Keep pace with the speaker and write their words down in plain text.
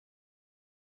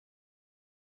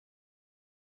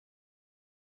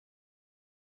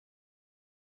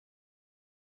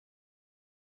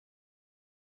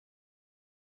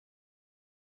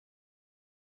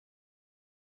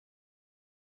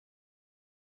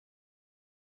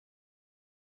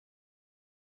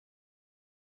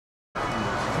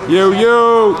Yo,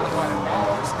 yo.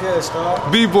 What's good,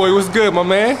 Star? B-boy, what's good, my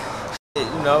man? You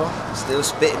know, still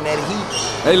spitting that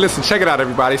heat. Hey, listen, check it out,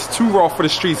 everybody. It's too raw for the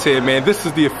streets here, man. This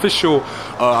is the official,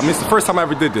 I mean, it's the first time I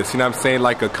ever did this, you know what I'm saying?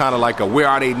 Like a kind of like a where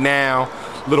are they now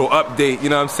little update, you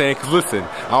know what I'm saying? Because listen,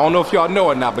 I don't know if y'all know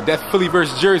or not, but that Philly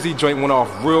versus Jersey joint went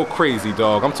off real crazy,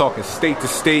 dog. I'm talking state to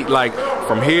state, like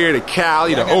from here to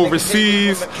Cali to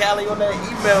overseas. Cali on that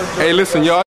email joint. Hey, listen,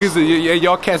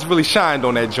 y'all cats really shined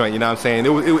on that joint, you know what I'm saying?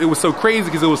 It was so crazy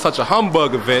because it was such a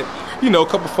humbug event. You know, a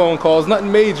couple phone calls,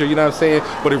 nothing major, you know what I'm saying?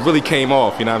 But it really came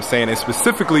off, you know what I'm saying? And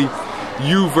specifically,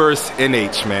 you versus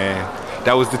NH, man.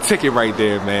 That was the ticket right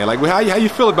there, man. Like, how you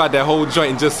feel about that whole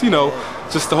joint and just, you know,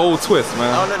 just the whole twist,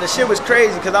 man? I don't know, the shit was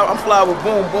crazy because I'm flying with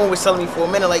Boom. Boom was telling me for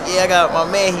a minute, like, yeah, I got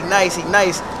my man, he nice.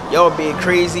 Y'all be a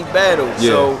crazy battle. Yeah.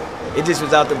 So it just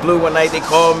was out the blue one night. They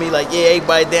called me, like, yeah,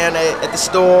 everybody down at the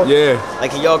store. Yeah.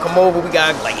 Like, can y'all come over? We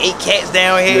got like 8 cats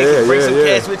down here. Yeah, bring some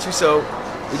cats with you. So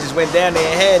we just went down there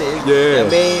and had it. Yeah. I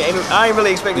mean, I ain't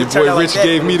really expecting it to turn out like that. Your boy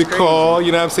Rich gave me the call,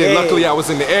 you know what I'm saying? Yeah. Luckily, I was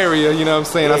in the area, you know what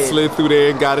I'm saying? Yeah. I slid through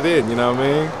there and got it in, you know what I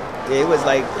mean? Yeah, it was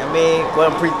like, I mean,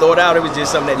 wasn't pre-thought out. It was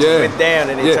just something that just went down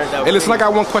and it turned out. Hey, listen, I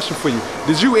got one question for you.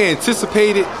 Did you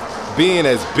anticipate it being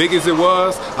as big as it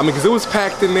was? I mean, because it was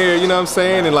packed in there, you know what I'm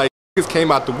saying? And like, it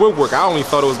came out the woodwork. I only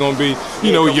thought it was going to be,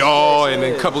 you know, y'all and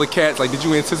then a couple of cats. Like, did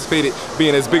you anticipate it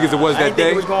being as big as it was that day? I didn't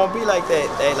think it was going to be like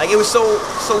that. Like, it was so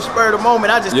spur of the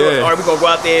moment. I just thought, all right, we're going to go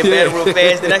out there and battle real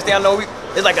fast. The next thing I know,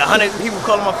 there's like 100 people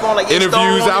calling my phone, like,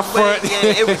 interviews out front.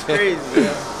 Yeah, it was crazy.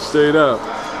 Straight up.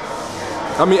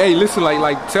 I mean, hey, listen,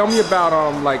 like, tell me about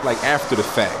like after the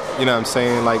fact. You know what I'm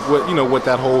saying? Like, what, you know, what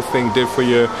that whole thing did for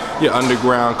your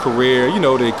underground career. You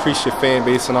know, to increase your fan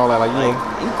base and all that. Like, you know,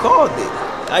 you called it.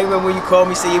 I remember when you called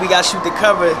me, said, yeah, we gotta shoot the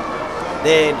cover.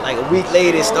 Then like a week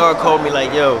later, Star called me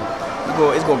like, yo,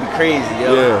 it's gonna be crazy,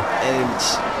 yo. Yeah. And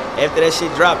after that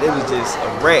shit dropped, it was just a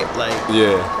wrap. Like,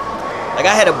 like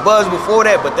I had a buzz before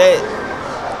that, but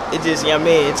it just, you know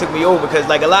what I mean, it took me over because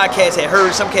like a lot of cats had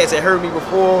heard, some cats had heard me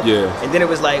before. Yeah. And then it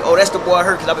was like, oh, that's the boy I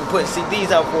heard because I've been putting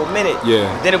CDs out for a minute. Yeah.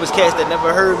 And then it was cats that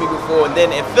never heard me before. And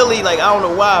then in Philly, like, I don't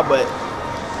know why, but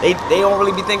they don't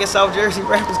really be thinking South Jersey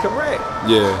rap is correct.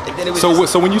 Yeah. And then it was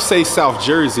so when you say South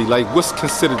Jersey, like, what's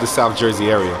considered the South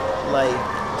Jersey area? Like,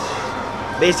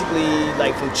 basically,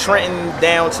 like from Trenton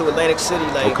down to Atlantic City,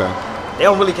 like, they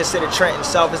don't really consider Trenton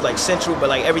South. It's like central, but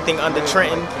like everything under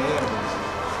Trenton.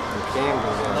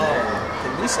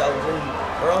 We South Jersey.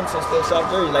 Burlington's still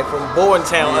South Jersey, like from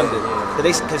Bowentown under. So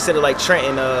they consider like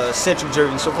Trenton Central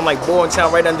Jersey. So from like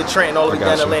Bowentown right under Trenton all the way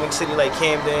down to Atlantic City, like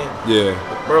Camden,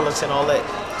 Burlington, all that.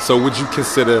 So would you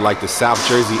consider like the South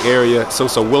Jersey area? So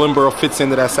Willingboro fits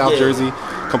into that South Jersey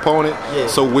component. Yeah.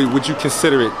 So would you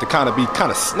consider it to kind of be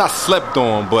not slept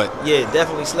on, but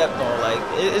definitely slept on. Like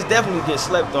it's definitely get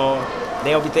slept on.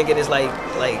 They don't be thinking it's like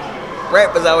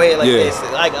rappers out here like this.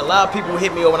 Like a lot of people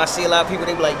hit me, or when I see a lot of people,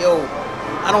 they be like, yo,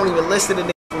 I don't even listen to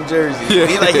niggas from Jersey. Yeah.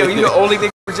 Be like, yo, you the only nigga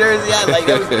from Jersey?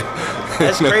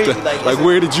 That's crazy. Like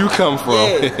where did you come from?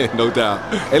 Yeah. No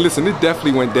doubt. Hey, listen, it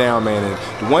definitely went down, man. And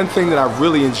the one thing that I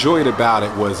really enjoyed about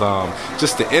it was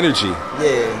just the energy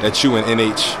that you and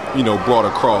NH, you know, brought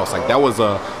across. Like that was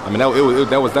I mean,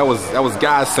 that was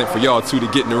God sent for y'all two to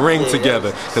get in the ring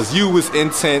together, because you was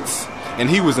intense and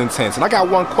he was intense. And I got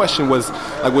one question: was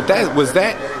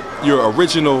that your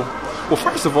original? Well,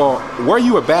 first of all, were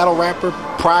you a battle rapper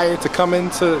prior to coming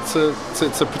to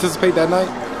participate that night?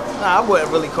 Nah, I wouldn't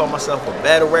really call myself a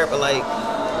battle rapper. Like,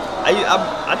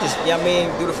 I just, you know what I mean,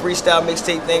 do the freestyle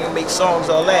mixtape thing and make songs,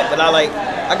 all that. But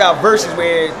I got verses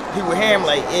where people hear him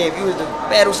like, yeah, if you was to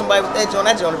battle somebody with that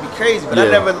joint would be crazy. But I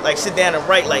never like sit down and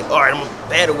write like, all right, I'm gonna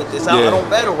battle with this. I don't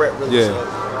battle rap really. Yeah.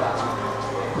 So.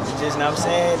 Just, know what I'm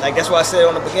saying? Like, that's why I said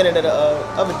on the beginning of the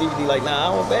other DVD, like,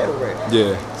 nah, I don't battle rap.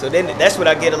 Yeah. So then that's what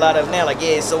I get a lot of now, like,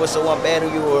 yeah, so-and-so want to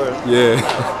battle you, or...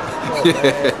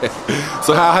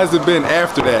 So how has it been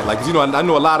after that? Like, you know, I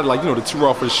know a lot of, like, you know, the Too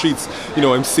Raw for the Streets, you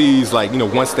know, MCs, like, you know,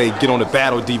 once they get on the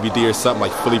battle DVD or something,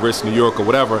 like Philly versus New York or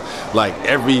whatever, like,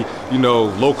 every, you know,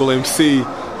 local MC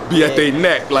be at their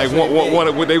neck, like,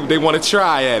 they want to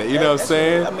try at it, you know what I'm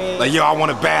saying? I mean, like, yo, I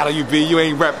want to battle you, B, you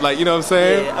ain't rap, like, you know what I'm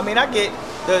saying? Yeah, I mean, I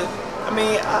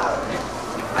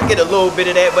get a little bit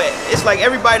of that, but it's like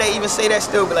everybody that even say that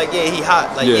still be like, yeah, he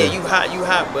hot. Like, yeah, you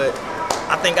hot, but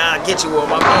I think I'll get you, or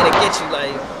my man will get you,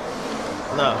 like,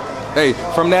 no. Hey,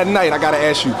 from that night, I gotta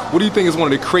ask you, what do you think is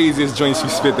one of the craziest joints you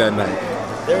spit that night?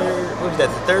 What was that,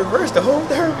 the third verse? The whole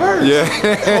third verse? Yeah.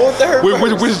 The whole third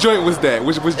verse. Which joint was that?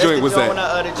 Which joint was that?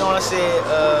 The joint I said,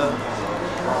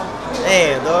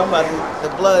 damn, though, I'm about the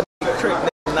blood crip.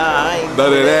 Nah, I ain't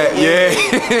None of that, yeah.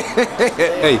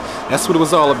 Hey, that's what it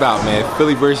was all about, man.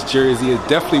 Philly versus Jersey, it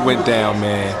definitely went down,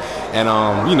 man. And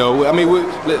you know, I mean,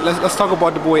 let's talk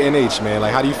about the boy NH, man.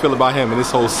 Like, how do you feel about him and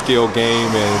this whole skill game,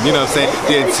 and you know what I'm saying,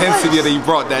 the intensity that he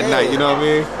brought that night, you know what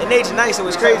I mean? NH nice, it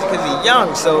was crazy because he's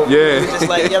young, so yeah. He was just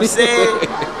like, you know what I'm saying?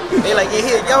 They like, yeah,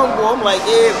 he a young boy. I'm like,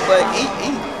 yeah, but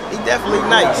he definitely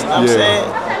nice, you know what I'm saying?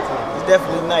 He's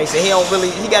definitely nice, and he don't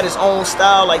really, he got his own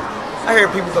style. Like, I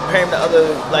heard people compare him to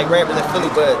other like rappers in Philly,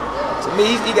 but to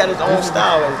me, he got his own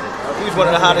style, and he was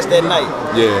one of the hottest that night.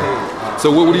 Yeah. So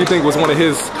what do you think was one of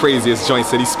his craziest joints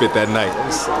that he spit that night?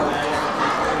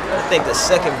 I think the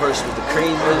second verse was the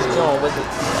craziest joint.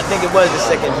 I think it was the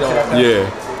second joint. Yeah.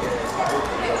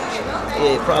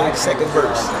 Yeah, probably the second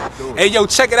verse. Hey, yo,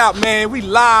 check it out, man. We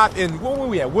live in, where were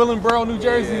we at? Willingboro, New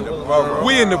Jersey? Yeah,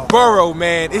 we in the borough,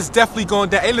 man. It's definitely going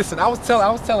down. Hey, listen, I was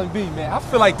telling B, man, I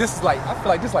feel like this is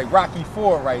like Rocky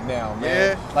IV right now,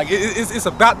 man. Yeah. Like it's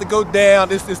about to go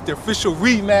down. It's the official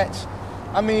rematch.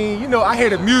 I mean, you know, I hear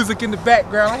the music in the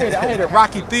background. I hear the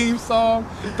Rocky theme song.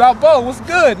 Balboa, what's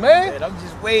good, man? I'm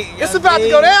just waiting. It's about to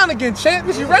go down again, champ.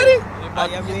 Is you ready?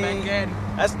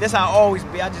 That's how I always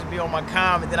be. I just be on my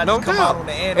calm, and then I just come out on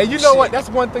the end. And you know what? That's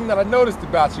one thing that I noticed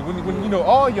about you. When you know,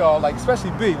 all y'all, like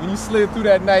especially B, when you slid through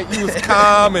that night, you was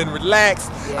calm and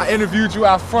relaxed. Yeah. I interviewed you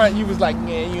out front. You was like,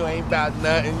 man, you ain't about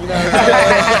nothing. You know what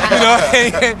I'm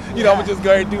saying? you know, I'm gonna just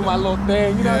go ahead and do my little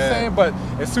thing. You know what I'm saying? But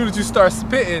as soon as you start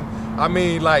spitting, I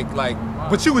mean,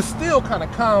 but you was still kind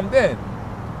of calm then.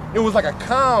 It was like a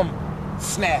calm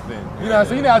snapping. You know what I'm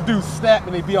saying? You know how dudes snap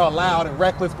and they be all loud and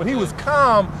reckless, but he was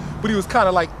calm, but he was kind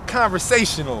of like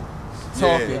conversational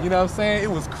talking. You know what I'm saying? It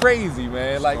was crazy,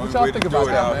 man. Like, what y'all think about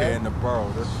that, man? Here in the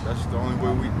borough. That's the only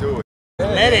way we do it.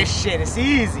 Let that shit, it's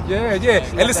easy. Yeah.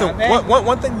 And listen,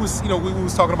 one thing was, you know, we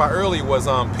was talking about earlier was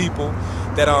people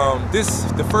that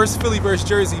the first Philly versus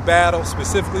Jersey battle,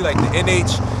 specifically like the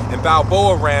NH and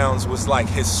Balboa rounds, was like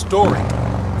historic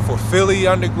for Philly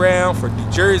underground, for New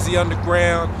Jersey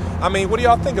underground. I mean, what do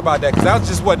y'all think about that? Because that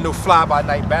just wasn't no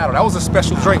fly-by-night battle. That was a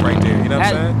special drink right there, you know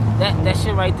what I'm saying? That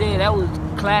shit right there, that was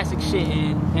classic shit,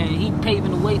 and he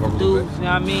paving the way for dudes, you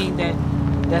know what I mean,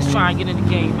 that's trying to get in the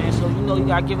game, man. So, you know, you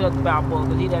gotta give it up to Balboa,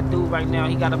 because he that dude right now,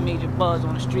 he got a major buzz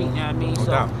on the street, you know what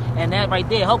I mean? And that right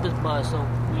there helped his buzz, so, you know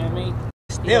what I mean?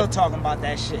 Still talking about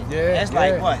that shit. Yeah. That's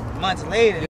like, what, months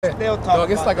later? Still talking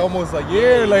about it's like almost a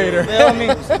year later. Feel me?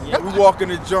 We walk in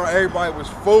the joint, everybody was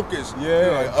focused. Yeah.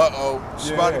 Like, uh-oh,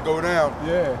 it's about to go down.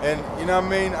 Yeah. And, you know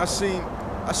what I mean? I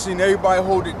seen everybody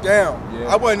hold it down. Yeah.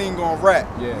 I wasn't even gonna rap.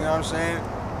 Yeah. You know what I'm saying?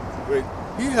 But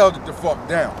he held it the fuck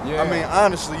down. Yeah. I mean,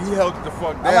 honestly, he held it the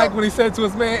fuck down. I like when he said to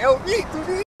his man, "Oh, these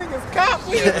niggas cop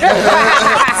me."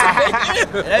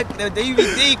 The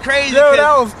DVD crazy. Yo,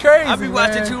 that was crazy. I be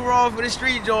watching Too Raw for the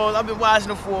Street Jones. I've been watching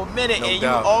them for a minute, and you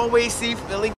always see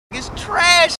Philly niggas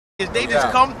trash. They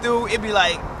just come through. It be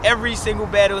like every single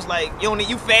battle is like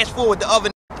you fast forward the other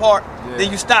part,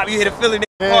 then you stop. You hit a Philly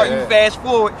part, you fast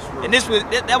forward, and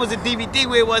that was a DVD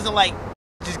where it wasn't like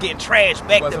just getting trashed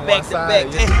back to back to back.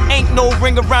 Ain't no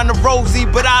ring around the rosy,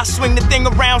 but I swing the thing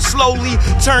around slowly.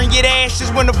 Turn your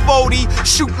ashes when the 40,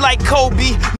 shoot like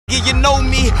Kobe. Nigga, you know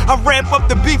me, I ramp up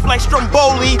the beef like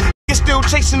Stromboli. Niggas still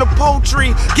chasing the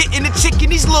poultry, getting the chicken.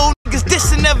 These little niggas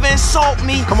dissing never insult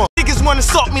me. Come on. Niggas wanna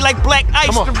assault me like black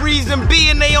ice. The reason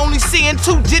being they only seeing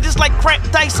 2 digits like crack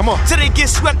dice. Till they get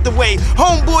swept away.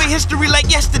 Homeboy history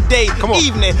like yesterday.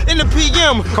 Evening in the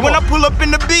PM. When I pull up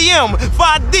in the BM.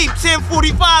 5 deep,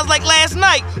 1045s like last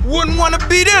night. Wouldn't wanna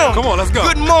be them. Come on, let's go.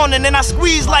 Good morning, and I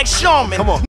squeeze like Charmin. Come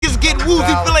on. Niggas get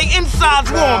woozy, feel like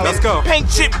insides warming. Let's go. Paint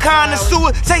chip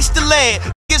connoisseur, taste the lead.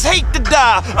 Niggas hate to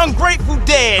die, ungrateful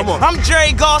dead. I'm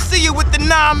Jerry Garcia with the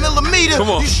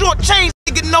 9mm. You short change,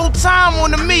 nigga, no time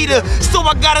on the meter. So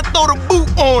I gotta throw the boot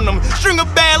on them. String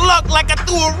of bad luck like I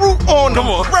threw a root on them.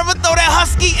 Brother throw that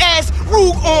husky ass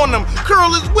root on them.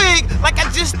 Curl his wig like I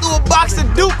just threw a box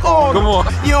of Duke on them.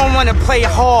 You don't wanna play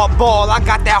hardball, I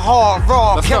got that hard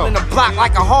raw. Killing the block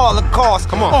like a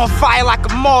Holocaust. On fire like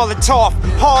a Molotov.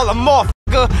 Harlem off.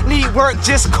 Need work,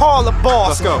 just call the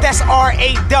boss. That's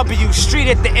R-A-W, street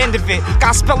at the end of it.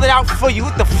 Gotta spell it out for you.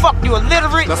 What the fuck, you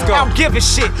illiterate? I don't give a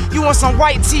shit. You want some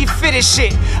white tee fitted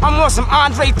shit. I'm on some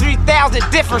Andre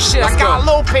 3000 different shit. I got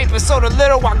low paper, so the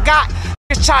little I got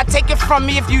try to take it from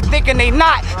me if you thinking they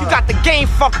not. You got the game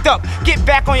fucked up. Get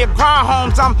back on your grind,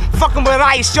 Holmes. I'm fucking with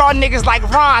ice. Y'all niggas like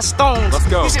rhinestones. Let's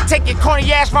go. You should take your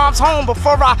corny ass rhymes home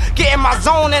before I get in my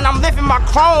zone and I'm lifting my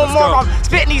chrome. Or I'm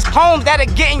spitting these poems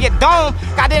that'll get in your dome.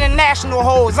 Got international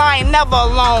hoes. I ain't never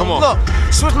alone. Look,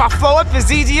 switch my flow up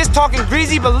as easy as talking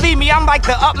greasy. Believe me, I'm like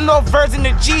the up north version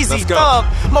of Jeezy. Thug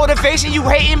motivation, you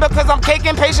hating because I'm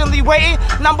caking, patiently waiting.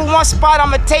 #1 spot,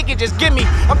 I'ma take it. Just give me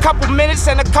a couple minutes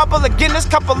and a couple of Guinness,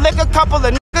 couple liquor, couple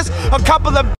of niggas, a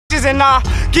couple of bitches, and I'll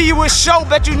give you a show,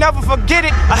 bet you never forget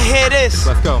it. I hear this,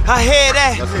 I hear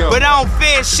that, but I don't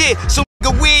fear shit. So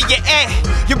nigga, where you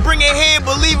at? You bring it here,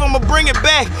 believe I'ma bring it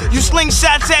back. You sling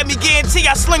shots at me, guarantee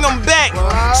I sling them back.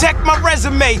 Check my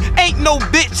resume, ain't no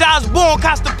bitch. I was born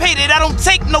constipated, I don't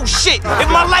take no shit. If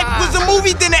my life was a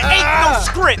movie, then it ain't no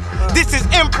script. This is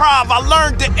improv, I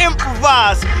learned to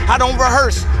improvise. I don't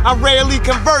rehearse, I rarely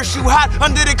converse. You hot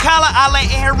under the collar, I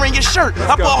let air in your shirt.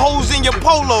 I put holes in your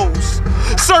polos.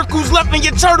 Circles left in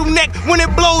your turtleneck when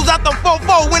it blows out the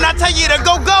fofo. When I tell you to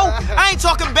go, I ain't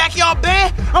talking backyard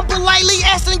band. I'm politely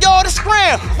asking y'all to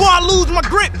scram. Before I lose my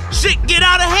grip, shit get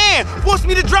out of hand. Force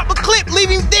me to drop a clip, leave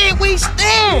him dead where he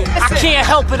stand. I can't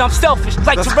help it, I'm selfish,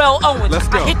 like Terrell Owens.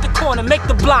 I hit the corner, make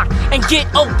the block, and get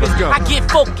open. I get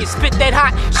focused, spit that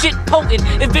hot shit potent.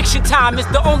 Eviction time is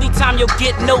the only time you'll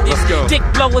get noticed. Dick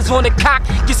blowers on the cock,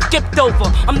 get skipped over.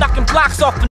 I'm knocking blocks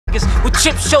off with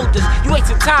chipped shoulders. You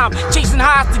wasting time chasing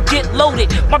highs to get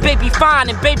loaded. My baby fine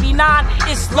and baby 9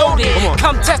 is loaded.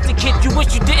 Come test the kid, you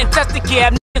wish you didn't test the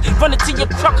kid. Running to your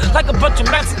truck like a bunch of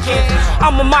Mexicans.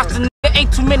 I'm a monster, nigga,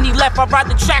 ain't too many left. I ride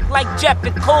the track like Jeff,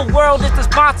 and Cold World is the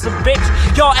sponsor,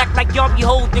 bitch. Y'all act like y'all be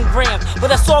holding grams, but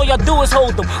that's all y'all do is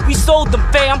hold them. We sold them,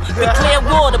 fam. The clear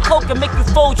war, the poker make you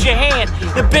fold your hand.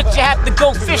 The bitch you have to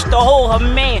go fish to hold her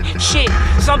man. Shit,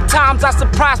 sometimes I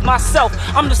surprise myself.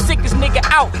 I'm the sickest nigga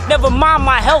out. Never mind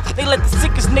my health, they let the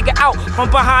sickest nigga out from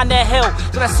behind that hill.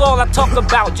 So that's all I talk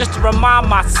about, just to remind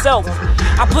myself.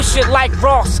 I push it like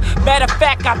Ross. Matter of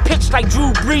fact, I pitch like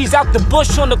Drew Brees out the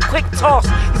bush on a quick toss.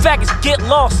 You faggots get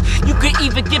lost. You could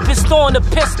even get pissed on or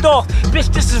pissed off.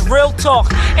 Bitch, this is real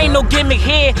talk. Ain't no gimmick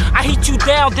here. I heat you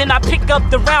down, then I pick up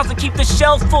the rounds and keep the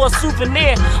shells for a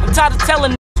souvenir. I'm tired of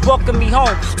telling welcome me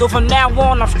home. So from now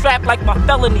on, I'm strapped like my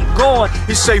felony gone.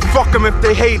 He say fuck them if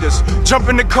they hate us. Jump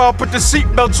in the car, put the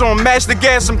seatbelts on, mash the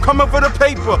gas, I'm coming for the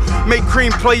paper. Make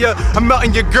cream player, I'm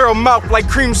melting your girl mouth like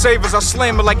cream savers. I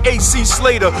slam it like AC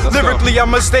Slater. Lyrically, I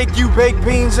mistake you baked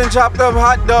beans and chopped up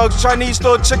hot dogs. Chinese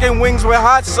store chicken wings with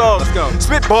hot sauce.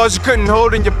 Spit bars you couldn't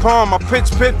hold in your palm. I pitch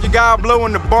you gotta blow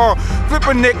in the bar. Flip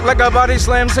a nick like a body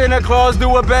slam. Santa Claus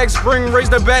do a back spring, raise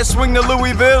the bat, swing to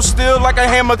Louisville, still like a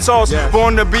hammer toss.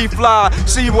 Born to be fly,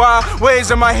 see why? Waves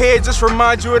in my head just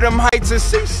remind you of them heights at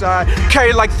Seaside.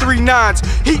 Carry like 3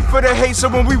 9s, heat for the hate, so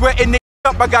when we wetting it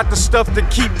up, I got the stuff to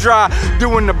keep dry.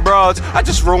 Doing the broads, I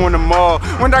just ruin them all.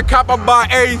 When I cop, I buy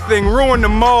everything, ruin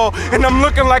them all. And I'm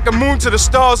looking like a moon to the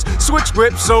stars. Switch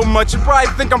grip so much, you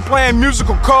probably think I'm playing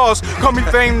musical cars. Call me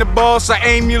Fame the Boss, I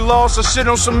aim you lost. I shit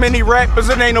on so many rappers,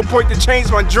 it ain't no point to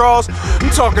change my draws.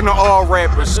 I'm talking to all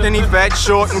rappers, skinny, fat,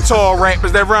 short, and tall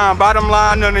rappers that rhyme. Bottom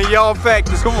line, none of y'all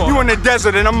factors. You in the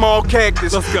desert and I'm all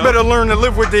cactus. Better learn to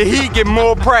live with the heat, get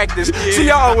more practice.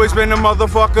 See, I always been a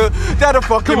motherfucker that'll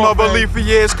fuck your mother, leave for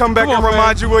years, come back and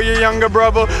remind you of your younger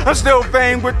brother. I'm still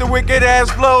famed with the wicked ass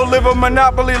flow, live a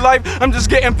monopoly life, I'm just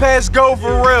getting past go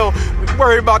for real.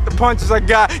 Worry about the punches I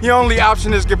got, your only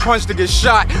option is get punched to get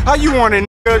shot. How you want it?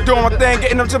 Doing my thing,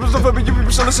 getting them tippers of flipping, you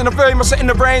people still listen to fame, I'm setting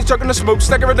the brains, chucking the smoke,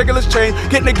 stacking ridiculous chain,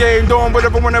 getting the game, doing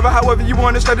whatever, whenever, however you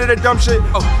want, instead of that dumb shit.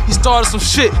 He started some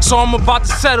shit, so I'm about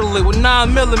to settle it with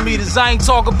 9mm. I ain't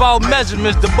talk about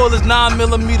measurements, the bullet's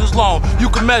 9mm long, you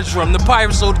can measure them. The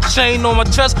pirate sold the chain on my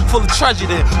chest, full of treasure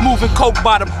then, moving coke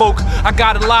by the boat. I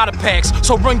got a lot of packs,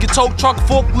 so bring your tow truck,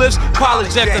 forklifts,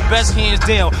 polish jack, the best hands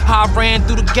down. How I ran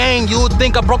through the gang, you would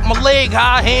think I broke my leg,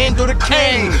 how I handle the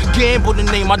cane. Gamble the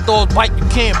name, my dog bite, you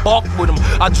can't balk with him.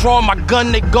 I draw my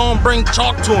gun, they gon' bring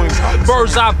chalk to him.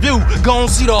 Bird's eye view, gon'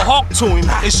 see the hawk to him.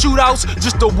 And shootouts,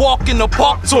 just to walk in the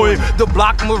park to him. The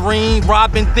block marine,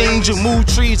 robbing things, you move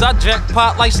trees. I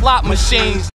jackpot like slot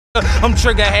machines. I'm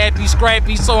trigger happy,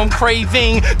 scrappy, so I'm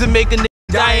craving to make a nigga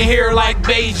die in here like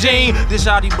Beijing. This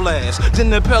shotty blast, then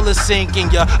the pellets sinking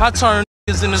ya. I turn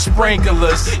niggas into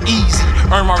sprinklers, easy,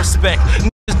 earn my respect.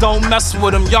 Don't mess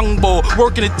with them, young boy.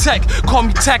 Working in tech, call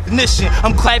me technician.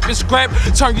 I'm clapping scrap,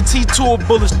 turn your teeth to a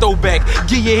bullet throwback.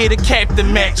 Give your head a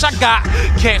captain match. I got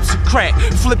caps and crack,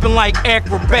 flipping like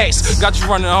acrobats. Got you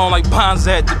running on like Ponds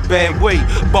at the bad way.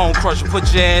 Bone crusher,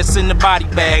 put your ass in the body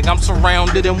bag. I'm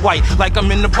surrounded in white, like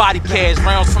I'm in the body cast.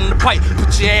 Rounds from the pipe,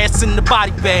 put your ass in the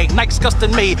body bag. Nikes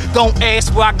custom made, don't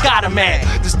ask where I got them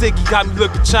at. The sticky got me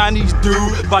looking Chinese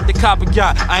dude. About the copper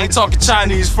guy, I ain't talking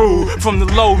Chinese food. From the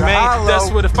low, man, that's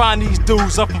where to find these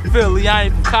dudes. Up from Philly, I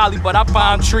ain't from Cali, but I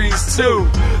find trees too.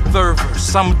 Third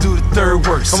verse, I'ma do the third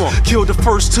verse. Come on. Kill the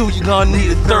first two, you gonna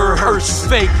need a third hearse. It's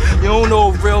fake, you don't know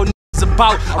what real niggas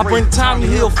about. I bring time,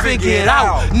 he'll figure it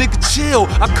out. Nigga chill,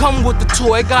 I come with the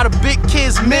toy, got a big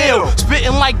kid's meal.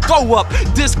 Spitting like throw up,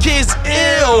 this kid's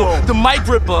ill. The mic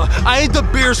ripper, I ain't the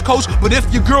Bears coach, but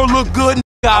if your girl look good,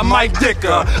 I might dick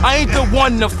her. I ain't the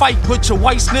one to fight with your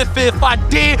white sniffer. If I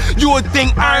did, you would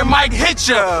think Iron might hit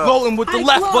ya. Rolling with the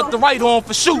left, but the right on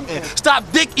for shooting. Stop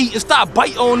dick eating, stop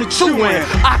bite on the chewing.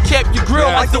 I kept your grill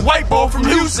like the white boy from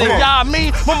Houston. Yeah, I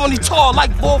mean, my money tall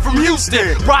like boy from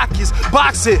Houston. Rockets,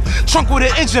 box it, trunk with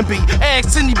an engine beat.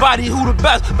 Ask anybody who the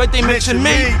best, but they mention me.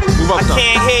 I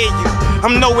can't hear you,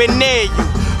 I'm nowhere near you.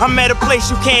 I'm at a place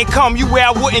you can't come, you where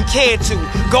I wouldn't care to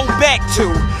go back to.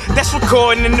 That's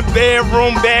recording in the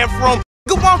bathroom. Why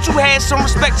don't you have some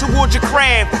respect towards your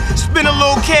craft? Spend a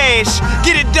little cash,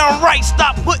 get it done right,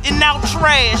 stop putting out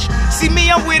trash. See me,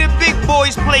 I'm where the big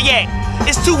boys play at.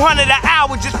 It's 200 an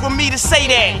hour just for me to say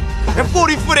that. And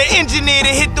 40 for the engineer to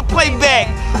hit the playback.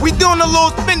 We doing a little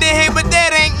spending here, but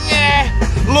that ain't,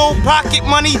 little pocket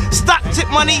money, stock tip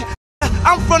money.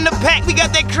 I'm from the pack, we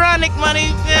got that chronic money,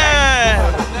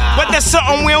 but that's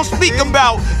something we don't speak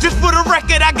about. Just for the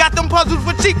record, I got them puzzles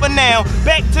for cheaper now.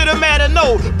 Back to the matter,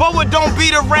 no, Boa don't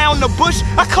beat around the bush.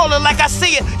 I call it like I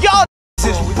see it, y'all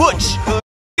is butch.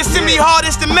 You send me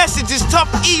hardest the messages, tough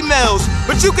emails,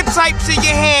 but you can type till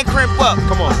your hand cramp up.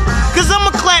 Come on. Cause I'ma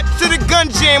clap till the gun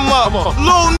jam up.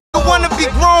 Little nigga wanna be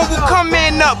grown, will come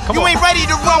in up. You ain't ready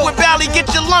to run with Bally, get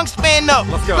your lungs span up.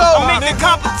 Let's go. I make the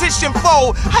competition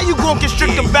fold. How you gon'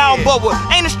 constrict a Balboa?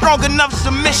 Ain't a strong enough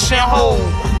submission hold.